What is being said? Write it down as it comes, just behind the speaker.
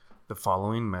The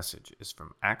following message is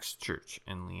from Axe Church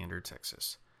in Leander,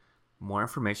 Texas. More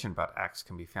information about Axe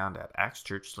can be found at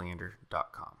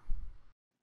axechurchleander.com.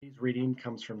 Today's reading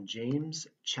comes from James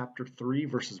chapter 3,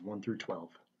 verses 1 through 12.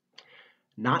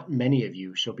 Not many of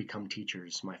you shall become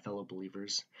teachers, my fellow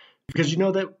believers, because you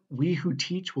know that we who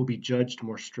teach will be judged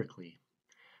more strictly.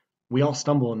 We all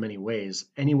stumble in many ways.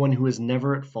 Anyone who is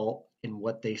never at fault in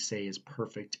what they say is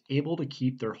perfect, able to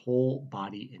keep their whole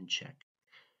body in check.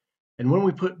 And when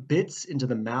we put bits into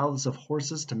the mouths of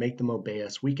horses to make them obey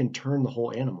us, we can turn the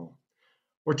whole animal.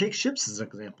 Or take ships as an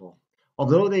example.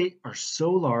 Although they are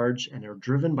so large and are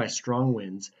driven by strong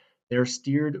winds, they are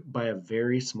steered by a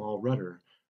very small rudder,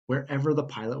 wherever the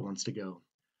pilot wants to go.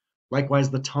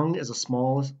 Likewise, the tongue is a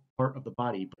small part of the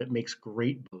body, but it makes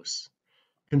great boasts.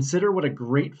 Consider what a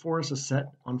great forest is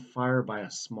set on fire by a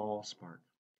small spark.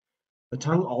 The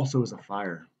tongue also is a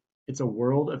fire. It's a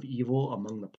world of evil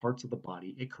among the parts of the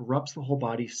body. It corrupts the whole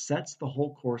body, sets the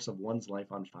whole course of one's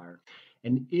life on fire,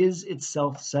 and is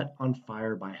itself set on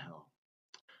fire by hell.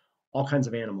 All kinds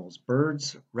of animals,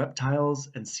 birds, reptiles,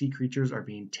 and sea creatures are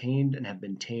being tamed and have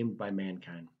been tamed by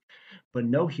mankind. But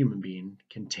no human being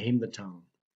can tame the tongue.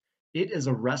 It is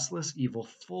a restless evil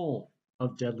full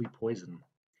of deadly poison.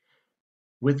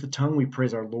 With the tongue we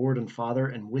praise our Lord and Father,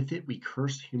 and with it we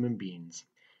curse human beings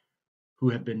who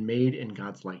have been made in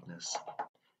God's likeness.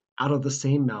 Out of the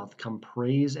same mouth come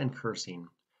praise and cursing.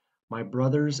 My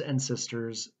brothers and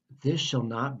sisters, this shall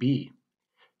not be.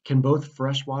 Can both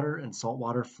fresh water and salt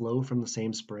water flow from the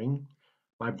same spring?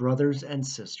 My brothers and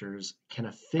sisters, can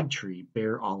a fig tree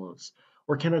bear olives,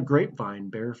 or can a grapevine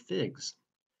bear figs?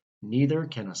 Neither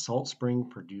can a salt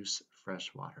spring produce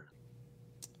fresh water.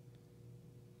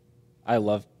 I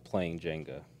love playing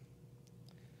Jenga.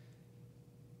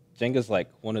 Jenga's like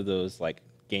one of those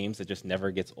games that just never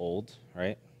gets old,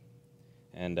 right?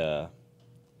 And I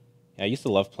used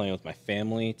to love playing with my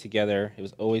family together. It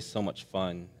was always so much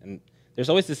fun. And there's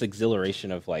always this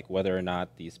exhilaration of whether or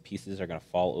not these pieces are going to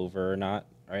fall over or not,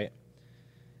 right?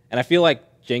 And I feel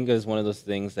like Jenga is one of those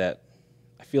things that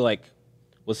I feel like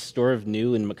was sort of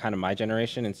new in kind of my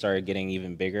generation and started getting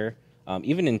even bigger.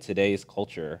 Even in today's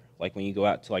culture, when you go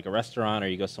out to a restaurant or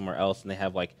you go somewhere else and they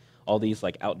have all these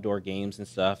outdoor games and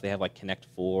stuff. They have Connect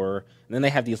 4, and then they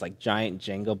have these giant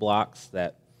Jenga blocks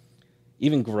that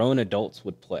even grown adults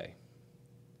would play.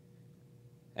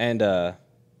 And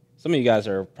some of you guys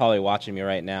are probably watching me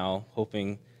right now,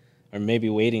 hoping or maybe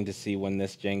waiting to see when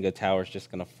this Jenga tower is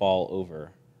just going to fall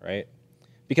over, right?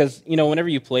 Because whenever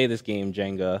you play this game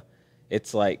Jenga,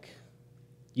 it's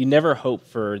you never hope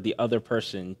for the other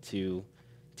person to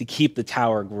keep the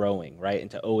tower growing, right? And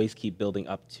to always keep building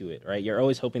up to it, right? You're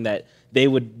always hoping that they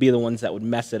would be the ones that would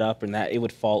mess it up and that it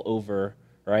would fall over,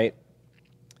 right?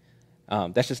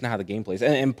 That's just not how the game plays.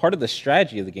 And part of the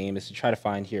strategy of the game is to try to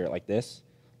find here,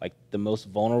 the most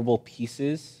vulnerable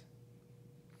pieces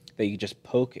that you just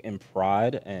poke and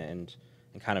prod and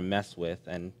kind of mess with.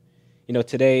 And,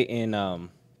 today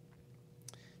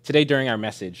during our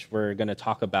message, we're going to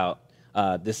talk about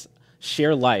this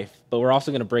share life, but we're also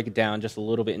going to break it down just a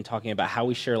little bit in talking about how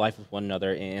we share life with one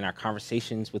another in our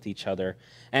conversations with each other.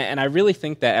 And I really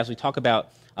think that as we talk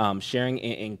about sharing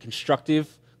in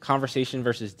constructive conversation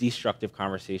versus destructive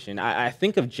conversation, I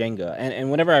think of Jenga.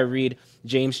 And whenever I read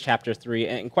James chapter 3,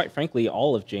 and quite frankly,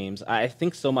 all of James, I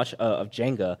think so much of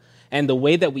Jenga. And the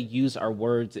way that we use our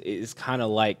words is kind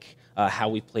of like how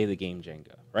we play the game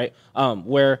Jenga. Right?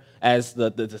 Whereas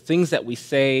the things that we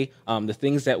say, the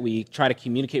things that we try to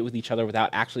communicate with each other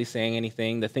without actually saying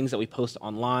anything, the things that we post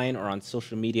online or on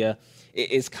social media,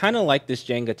 is kind of like this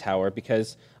Jenga tower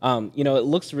because, it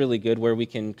looks really good where we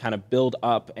can kind of build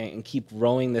up and keep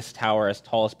growing this tower as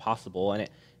tall as possible. And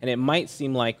it might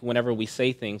seem like whenever we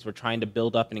say things, we're trying to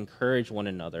build up and encourage one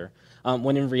another,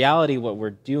 when in reality what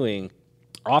we're doing,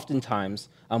 oftentimes,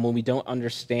 when we don't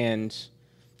understand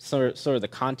sort of the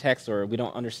context, or we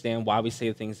don't understand why we say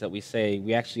the things that we say,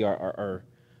 we actually are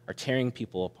tearing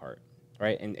people apart,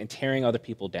 right? And tearing other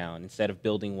people down instead of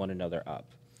building one another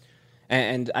up.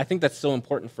 And I think that's so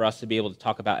important for us to be able to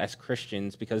talk about as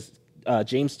Christians because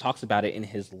James talks about it in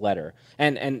his letter.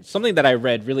 And something that I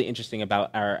read really interesting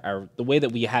about the way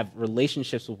that we have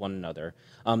relationships with one another.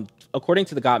 According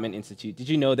to the Gottman Institute, did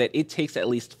you know that it takes at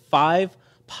least 5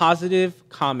 positive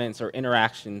comments or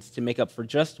interactions to make up for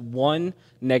just one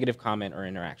negative comment or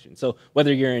interaction? So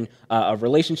whether you're in a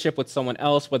relationship with someone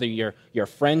else, whether you're a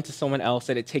friend to someone else,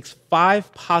 that it takes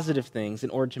 5 positive things in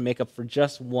order to make up for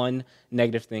just one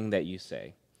negative thing that you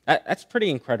say. That's pretty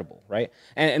incredible, right?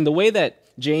 And the way that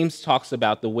James talks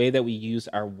about the way that we use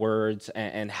our words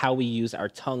and how we use our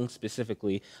tongue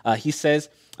specifically, he says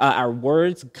our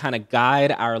words kind of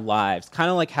guide our lives, kind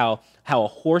of like how a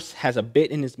horse has a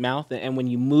bit in his mouth, and when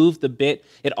you move the bit,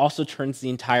 it also turns the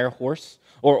entire horse.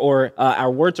 Or our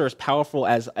words are as powerful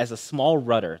as a small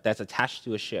rudder that's attached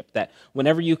to a ship, that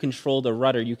whenever you control the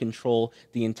rudder, you control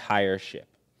the entire ship.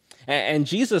 And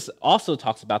Jesus also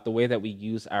talks about the way that we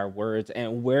use our words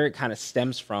and where it kind of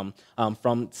stems from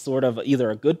sort of either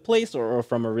a good place or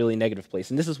from a really negative place.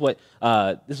 And this is what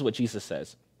Jesus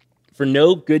says: "For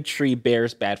no good tree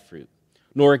bears bad fruit,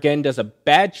 nor again does a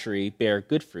bad tree bear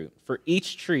good fruit. For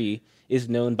each tree is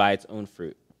known by its own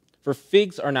fruit. For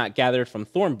figs are not gathered from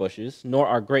thorn bushes, nor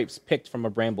are grapes picked from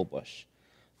a bramble bush.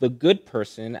 The good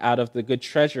person out of the good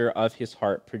treasure of his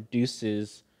heart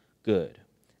produces good,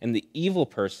 and the evil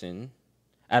person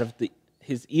out of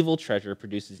his evil treasure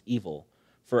produces evil.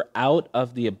 For out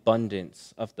of the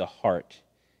abundance of the heart,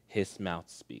 his mouth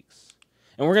speaks."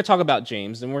 And we're going to talk about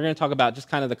James, and we're going to talk about just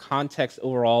kind of the context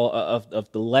overall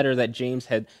of the letter that James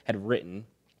had written.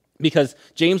 Because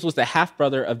James was the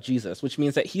half-brother of Jesus, which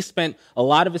means that he spent a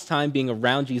lot of his time being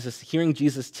around Jesus, hearing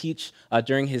Jesus teach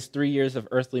during his 3 years of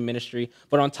earthly ministry.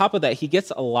 But on top of that, he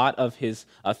gets a lot of his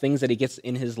things that he gets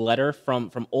in his letter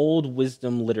from old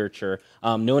wisdom literature,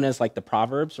 known as like the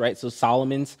Proverbs, right? So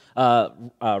Solomon's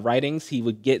writings, he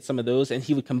would get some of those, and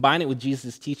he would combine it with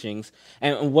Jesus' teachings.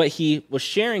 And what he was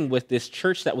sharing with this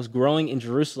church that was growing in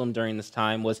Jerusalem during this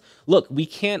time was, look, we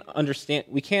can't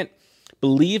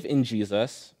believe in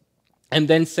Jesus and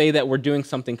then say that we're doing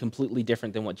something completely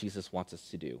different than what Jesus wants us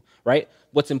to do, right?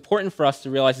 What's important for us to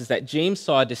realize is that James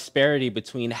saw a disparity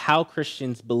between how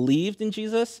Christians believed in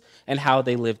Jesus and how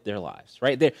they lived their lives,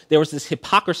 right? There was this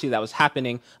hypocrisy that was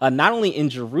happening not only in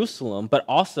Jerusalem, but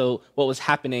also what was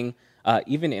happening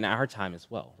even in our time as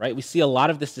well, right? We see a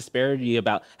lot of this disparity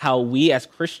about how we as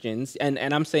Christians, and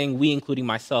I'm saying we including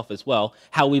myself as well,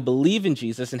 how we believe in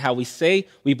Jesus and how we say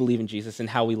we believe in Jesus and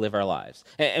how we live our lives.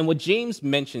 And what James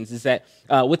mentions is that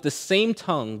with the same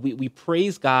tongue, we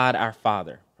praise God our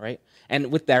Father, right?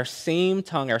 And with our same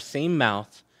tongue, our same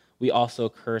mouth, we also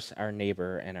curse our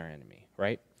neighbor and our enemy,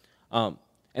 right?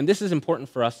 And this is important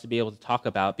for us to be able to talk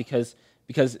about because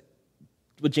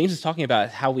what James is talking about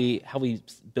is how we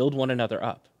build one another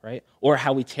up, right? Or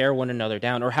how we tear one another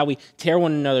down, or how we tear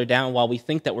one another down while we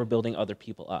think that we're building other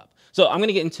people up. So I'm going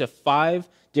to get into 5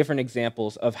 different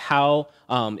examples of how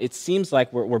it seems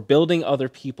like we're building other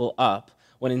people up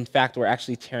when in fact we're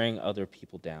actually tearing other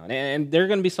people down. And there are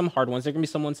going to be some hard ones. There are going to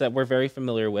be some ones that we're very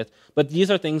familiar with, but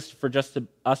these are things for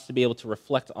us to be able to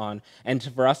reflect on and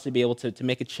for us to be able to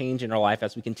make a change in our life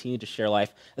as we continue to share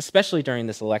life, especially during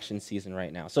this election season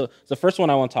right now. So the first one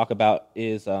I want to talk about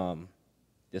is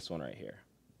this one right here.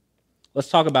 Let's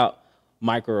talk about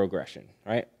microaggression,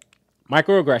 right?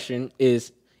 Microaggression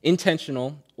is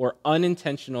intentional or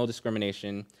unintentional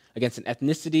discrimination against an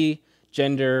ethnicity,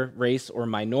 gender, race, or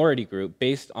minority group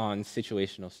based on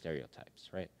situational stereotypes,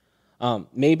 right?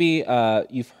 Maybe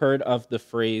you've heard of the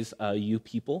phrase, you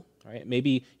people, right?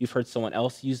 Maybe you've heard someone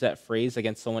else use that phrase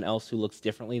against someone else who looks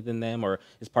differently than them or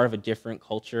is part of a different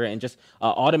culture and just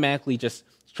automatically just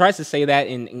tries to say that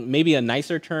in maybe a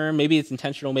nicer term. Maybe it's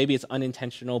intentional, maybe it's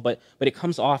unintentional, but it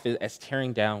comes off as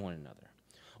tearing down one another.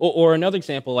 Or another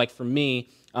example, like for me,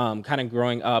 kind of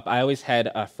growing up, I always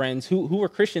had friends who were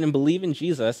Christian and believe in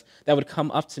Jesus that would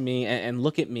come up to me and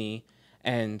look at me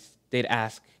and they'd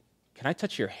ask, "Can I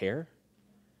touch your hair?"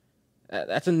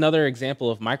 That's another example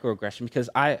of microaggression because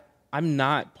I'm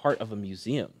not part of a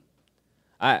museum.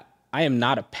 I am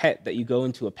not a pet that you go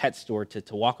into a pet store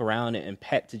to walk around and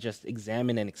pet to just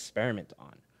examine and experiment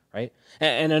on. Right?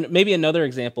 And maybe another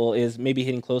example is maybe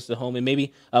hitting close to home, and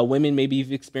maybe women, maybe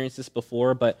you've experienced this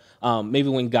before, but maybe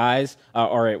when guys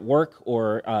are at work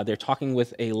or they're talking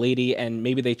with a lady and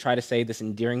maybe they try to say this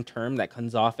endearing term that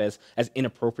comes off as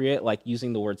inappropriate, like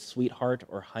using the word sweetheart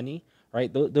or honey,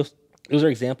 right? Those are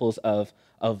examples of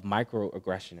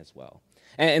microaggression as well.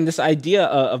 And this idea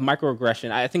of microaggression,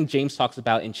 I think James talks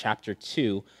about in chapter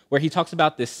 2, where he talks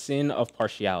about this sin of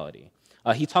partiality.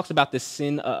 He talks about this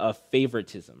sin of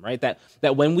favoritism, right? That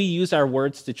when we use our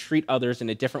words to treat others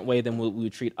in a different way than we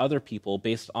would treat other people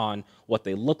based on what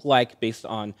they look like, based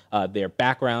on their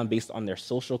background, based on their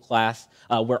social class,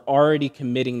 we're already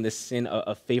committing this sin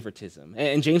of favoritism.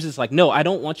 And James is like, no, I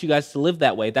don't want you guys to live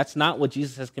that way. That's not what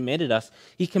Jesus has commanded us.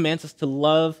 He commands us to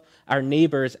love our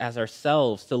neighbors as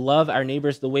ourselves, to love our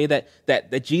neighbors the way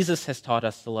that Jesus has taught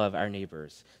us to love our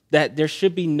neighbors, that there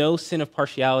should be no sin of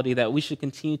partiality, that we should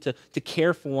continue to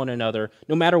care for one another,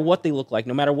 no matter what they look like,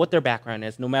 no matter what their background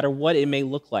is, no matter what it may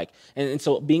look like. And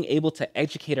so being able to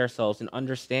educate ourselves and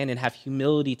understand and have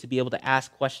humility to be able to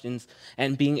ask questions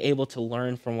and being able to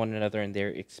learn from one another and their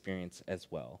experience as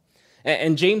well.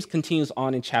 And James continues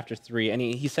on in chapter 3, and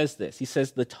he says this. He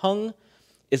says, the tongue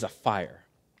is a fire,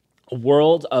 a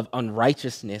world of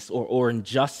unrighteousness or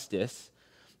injustice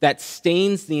that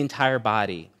stains the entire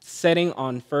body, setting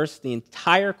on first the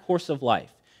entire course of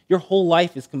life. Your whole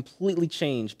life is completely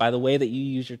changed by the way that you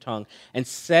use your tongue and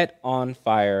set on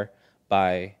fire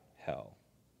by hell,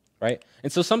 right?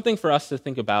 And so something for us to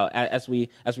think about as we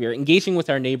are engaging with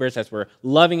our neighbors, as we're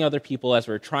loving other people, as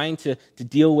we're trying to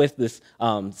deal with this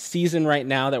season right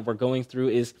now that we're going through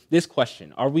is this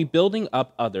question. Are we building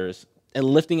up others and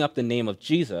lifting up the name of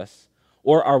Jesus,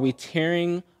 or are we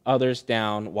tearing others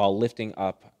down while lifting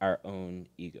up our own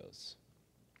egos?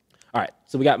 All right,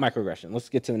 so we got microaggression. Let's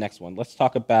get to the next one. Let's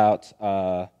talk about,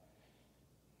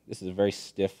 this is a very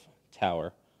stiff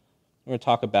tower. Let's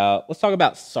talk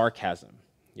about sarcasm.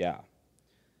 Yeah.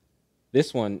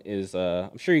 This one is,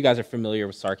 I'm sure you guys are familiar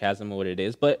with sarcasm and what it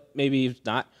is, but maybe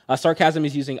not. Sarcasm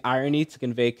is using irony to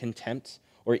convey contempt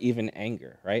or even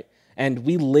anger, right? And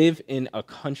we live in a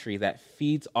country that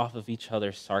feeds off of each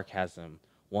other's sarcasm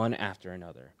one after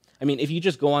another. I mean, if you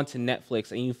just go onto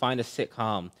Netflix and you find a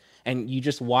sitcom and you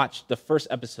just watch the first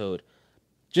episode,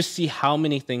 just see how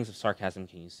many things of sarcasm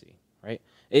can you see, right?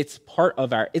 It's part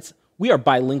of we are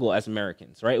bilingual as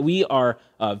Americans, right? We are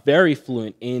very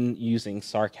fluent in using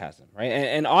sarcasm, right?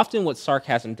 And often what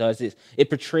sarcasm does is it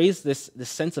portrays this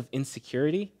sense of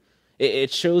insecurity.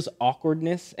 It shows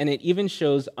awkwardness, and it even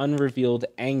shows unrevealed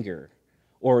anger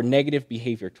or negative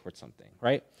behavior towards something,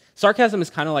 right? Sarcasm is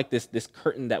kind of like this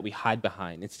curtain that we hide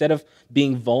behind instead of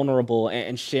being vulnerable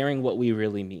and sharing what we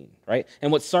really mean, right?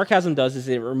 And what sarcasm does is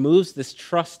it removes this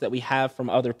trust that we have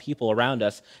from other people around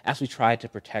us as we try to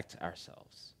protect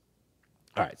ourselves.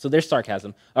 All right, so there's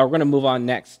sarcasm. We're going to move on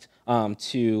next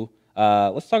to,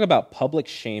 let's talk about public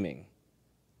shaming,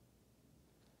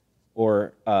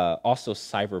 or also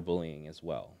cyberbullying as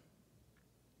well.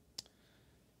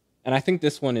 And I think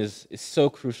this one is so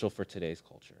crucial for today's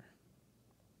culture.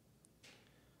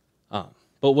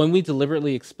 But when we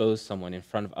deliberately expose someone in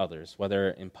front of others,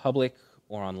 whether in public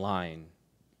or online,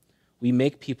 we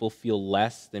make people feel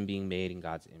less than being made in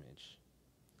God's image.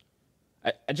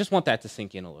 I just want that to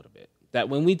sink in a little bit. That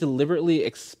when we deliberately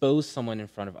expose someone in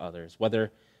front of others,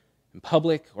 whether in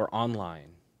public or online,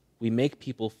 we make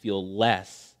people feel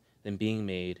less than being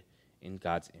made in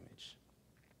God's image.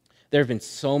 There have been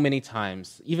so many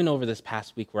times, even over this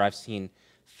past week, where I've seen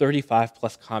 35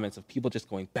 plus comments of people just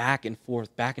going back and forth,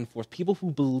 people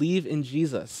who believe in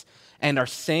Jesus and are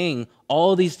saying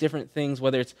all these different things,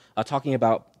 whether it's talking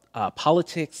about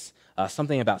politics,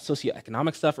 something about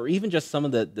socioeconomic stuff, or even just some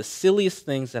of the silliest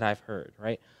things that I've heard,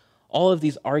 right? All of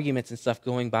these arguments and stuff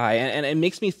going by. And it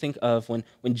makes me think of when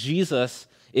Jesus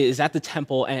is at the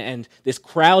temple and this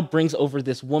crowd brings over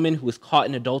this woman who was caught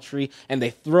in adultery, and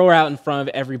they throw her out in front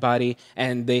of everybody,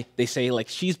 and they say, like,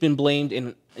 she's been blamed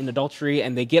in adultery,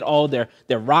 and they get all their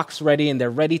rocks ready, and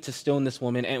they're ready to stone this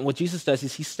woman. And what Jesus does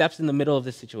is he steps in the middle of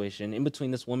this situation, in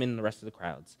between this woman and the rest of the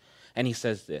crowds, and he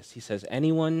says this. He says,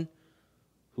 anyone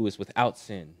who is without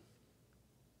sin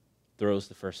throws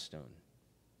the first stone.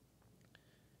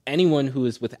 Anyone who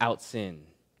is without sin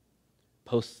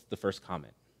posts the first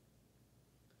comment.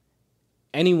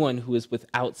 Anyone who is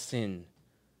without sin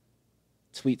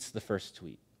tweets the first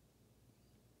tweet.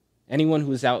 Anyone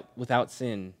who is without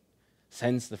sin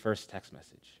sends the first text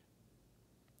message.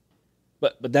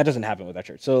 But that doesn't happen with our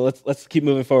church. So let's keep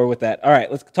moving forward with that. All right,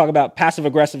 let's talk about passive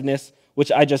aggressiveness,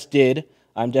 which I just did.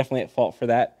 I'm definitely at fault for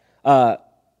that.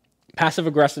 Passive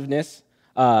aggressiveness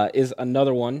is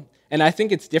another one. And I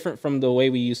think it's different from the way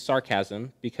we use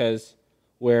sarcasm, because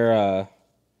where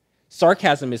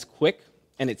sarcasm is quick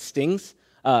and it stings,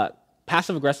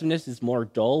 passive aggressiveness is more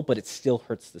dull, but it still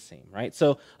hurts the same, right?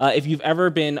 So if you've ever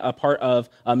been a part of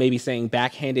maybe saying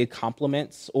backhanded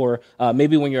compliments, or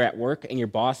maybe when you're at work and your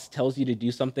boss tells you to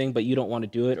do something, but you don't want to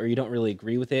do it, or you don't really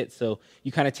agree with it, so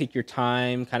you kind of take your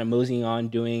time kind of moseying on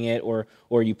doing it, or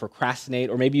you procrastinate,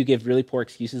 or maybe you give really poor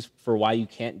excuses for why you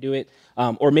can't do it.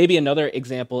 Or maybe another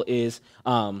example is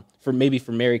for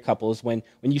married couples, when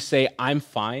you say, I'm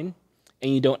fine,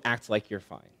 and you don't act like you're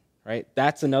fine. Right?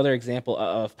 That's another example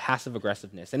of passive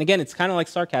aggressiveness. And again, it's kind of like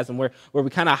sarcasm, where we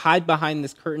kind of hide behind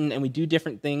this curtain and we do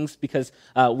different things because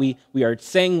we are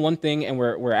saying one thing and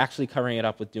we're actually covering it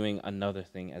up with doing another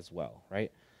thing as well,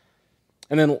 right?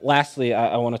 And then lastly,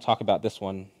 I want to talk about this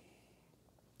one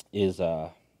is,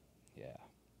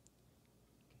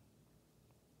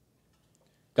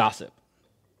 Gossip.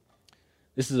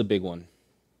 This is a big one.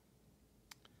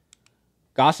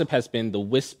 Gossip has been the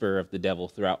whisper of the devil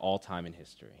throughout all time in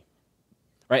history.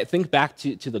 Right? Think back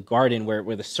to the garden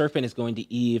where the serpent is going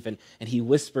to Eve and he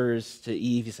whispers to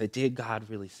Eve, he said, "Did God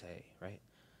really say?" Right?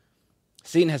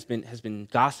 Satan has been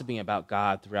gossiping about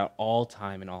God throughout all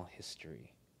time and all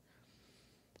history.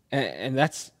 And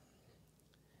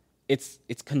it's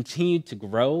continued to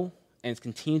grow and it's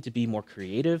continued to be more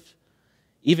creative.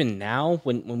 Even now,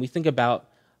 when we think about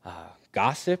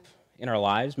gossip in our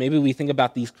lives, maybe we think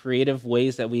about these creative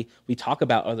ways that we talk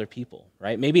about other people,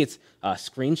 right? Maybe it's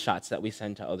screenshots that we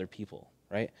send to other people,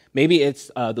 right? Maybe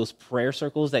it's those prayer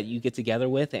circles that you get together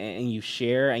with and you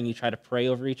share and you try to pray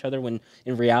over each other when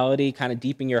in reality, kind of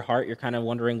deep in your heart, you're kind of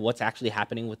wondering what's actually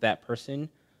happening with that person.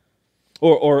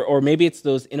 Or maybe it's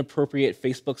those inappropriate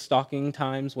Facebook stalking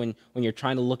times when you're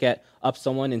trying to look up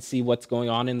someone and see what's going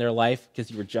on in their life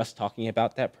because you were just talking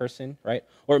about that person, right?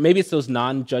 Or maybe it's those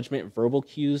non-judgment verbal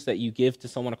cues that you give to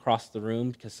someone across the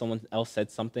room because someone else said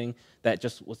something that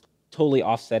just was totally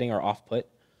offsetting or off-put.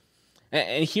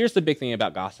 And here's the big thing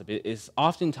about gossip is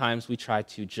oftentimes we try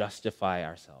to justify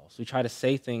ourselves. We try to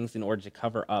say things in order to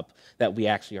cover up that we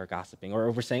actually are gossiping. Or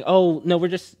we're saying, "Oh, no, we're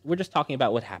just talking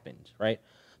about what happened," right?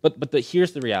 But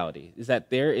here's the reality, is that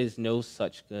there is no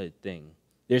such good thing.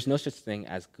 There's no such thing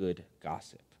as good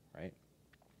gossip, right?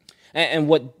 And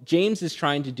what James is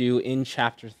trying to do in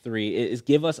chapter 3 is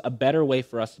give us a better way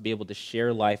for us to be able to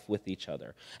share life with each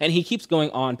other. And he keeps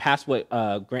going on past what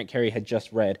Grant Carey had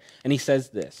just read, and he says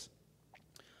this,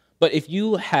 "But if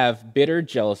you have bitter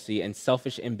jealousy and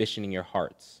selfish ambition in your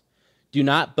hearts, do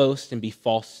not boast and be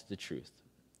false to the truth.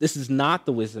 This is not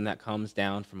the wisdom that comes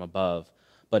down from above,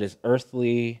 but is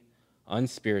earthly,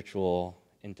 unspiritual,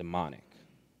 and demonic.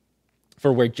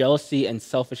 For where jealousy and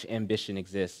selfish ambition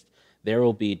exist, there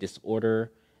will be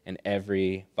disorder and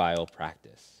every vile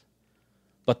practice.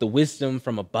 But the wisdom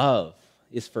from above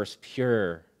is first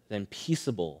pure, then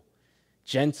peaceable,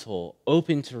 gentle,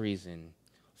 open to reason,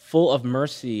 full of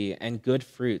mercy and good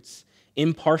fruits,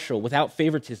 impartial, without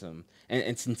favoritism,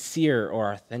 and sincere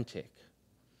or authentic.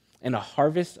 And a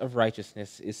harvest of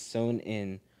righteousness is sown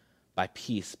in by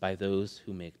peace by those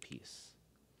who make peace."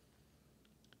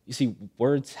 You see,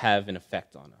 words have an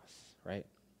effect on us, right?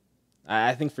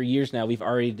 I think for years now we've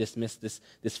already dismissed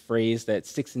this phrase that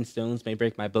sticks and stones may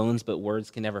break my bones, but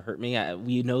words can never hurt me.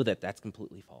 We know that that's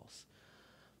completely false.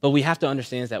 But we have to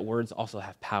understand that words also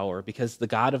have power because the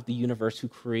God of the universe who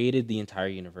created the entire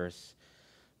universe,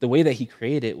 the way that he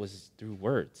created it was through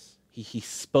words. He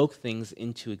spoke things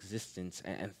into existence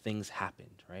and things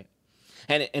happened, right?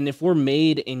 And if we're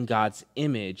made in God's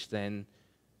image, then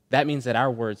that means that our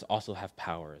words also have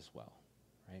power as well,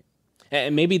 right?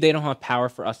 And maybe they don't have power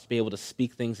for us to be able to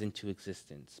speak things into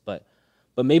existence, but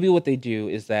maybe what they do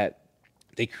is that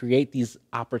they create these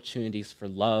opportunities for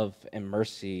love and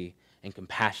mercy and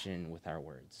compassion with our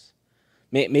words.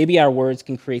 Maybe our words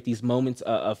can create these moments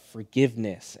of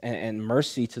forgiveness and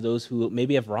mercy to those who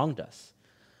maybe have wronged us.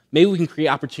 Maybe we can create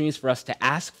opportunities for us to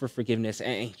ask for forgiveness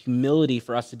and humility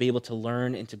for us to be able to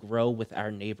learn and to grow with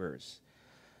our neighbors.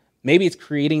 Maybe it's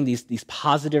creating these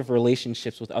positive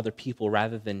relationships with other people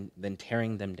rather than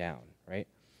tearing them down, right?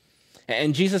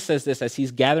 And Jesus says this as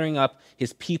he's gathering up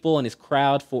his people and his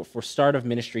crowd for start of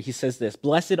ministry. He says this,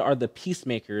 "Blessed are the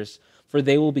peacemakers, for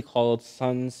they will be called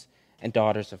sons and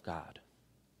daughters of God."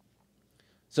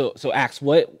 So Acts,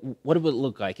 what would it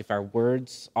look like if our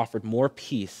words offered more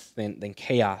peace than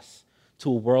chaos to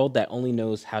a world that only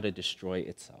knows how to destroy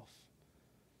itself?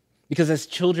 Because as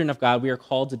children of God, we are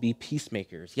called to be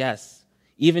peacemakers, yes,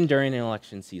 even during an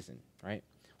election season, right?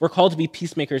 We're called to be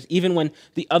peacemakers even when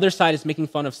the other side is making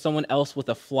fun of someone else with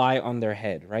a fly on their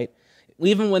head, right?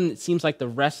 Even when it seems like the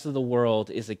rest of the world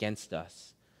is against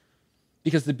us.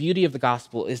 Because the beauty of the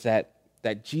gospel is that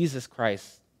Jesus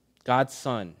Christ, God's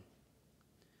Son,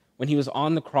 when he was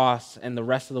on the cross and the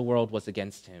rest of the world was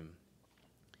against him,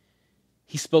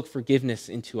 he spoke forgiveness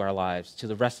into our lives, to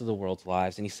the rest of the world's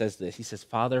lives. And he says this, he says,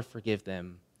 "Father, forgive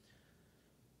them,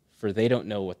 for they don't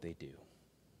know what they do."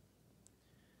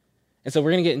 And so we're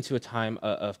going to get into a time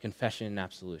of confession and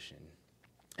absolution.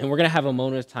 And we're going to have a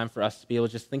moment of time for us to be able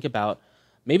to just think about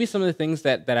maybe some of the things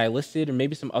that I listed, or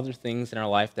maybe some other things in our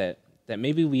life that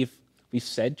maybe we've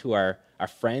said to our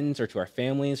friends or to our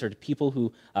families or to people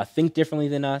who think differently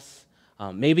than us.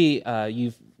 Maybe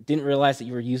you didn't realize that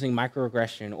you were using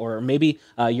microaggression, or maybe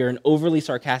you're an overly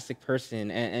sarcastic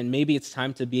person, and maybe it's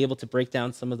time to be able to break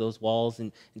down some of those walls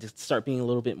and just start being a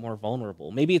little bit more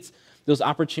vulnerable. Maybe it's those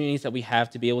opportunities that we have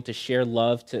to be able to share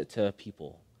love to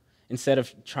people instead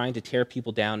of trying to tear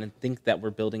people down and think that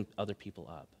we're building other people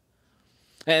up.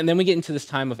 And then we get into this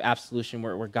time of absolution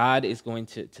where God is going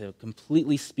to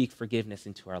completely speak forgiveness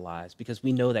into our lives because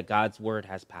we know that God's word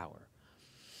has power.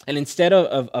 And instead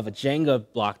of a Jenga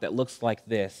block that looks like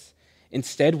this,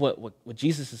 instead what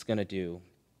Jesus is going to do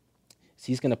is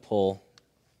he's going to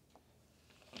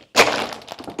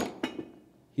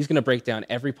break down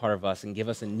every part of us and give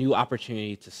us a new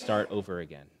opportunity to start over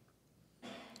again.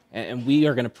 And we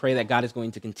are going to pray that God is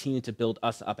going to continue to build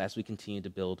us up as we continue to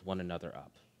build one another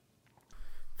up.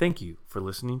 Thank you for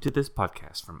listening to this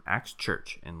podcast from Acts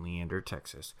Church in Leander,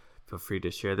 Texas. Feel free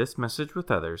to share this message with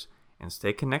others and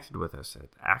stay connected with us at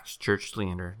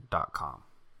actschurchleander.com.